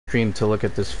stream to look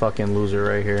at this fucking loser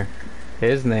right here.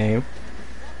 His name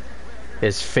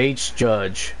is Fate's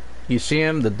Judge. You see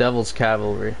him? The Devil's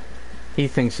Cavalry. He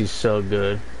thinks he's so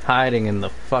good. Hiding in the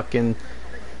fucking...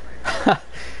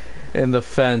 in the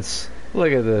fence.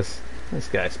 Look at this. This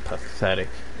guy's pathetic.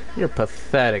 You're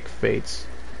pathetic, Fates.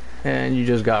 And you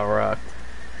just got rocked.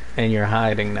 And you're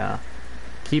hiding now.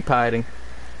 Keep hiding.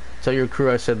 Tell your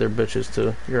crew I said they're bitches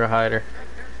too. You're a hider.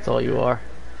 That's all you are.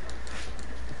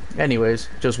 Anyways,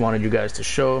 just wanted you guys to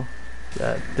show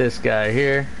that this guy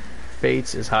here,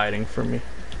 Fates, is hiding from me.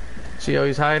 See how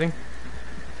he's hiding?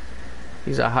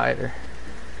 He's a hider.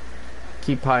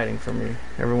 Keep hiding from me.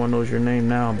 Everyone knows your name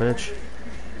now, bitch.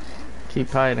 Keep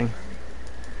hiding.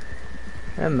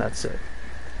 And that's it.